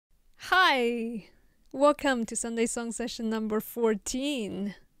Hi! Welcome to Sunday Song Session number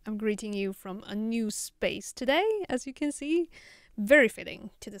 14. I'm greeting you from a new space today, as you can see. Very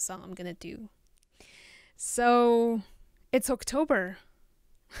fitting to the song I'm gonna do. So, it's October.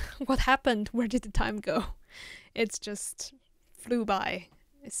 What happened? Where did the time go? It's just flew by.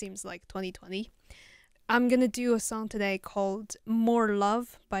 It seems like 2020. I'm gonna do a song today called More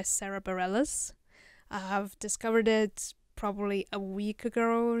Love by Sara Bareilles. I've discovered it probably a week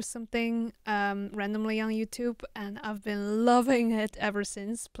ago or something, randomly on YouTube, and I've been loving it ever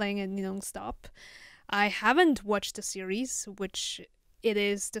since, playing it non-stop. I haven't watched the series, which it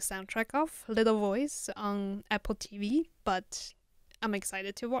is the soundtrack of, Little Voice, on Apple TV, but I'm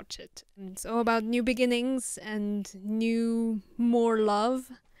excited to watch it. And so about new beginnings and new more love,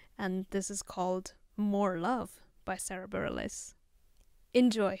 and this is called More Love by Sara Bareilles.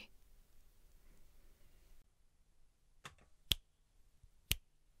 Enjoy.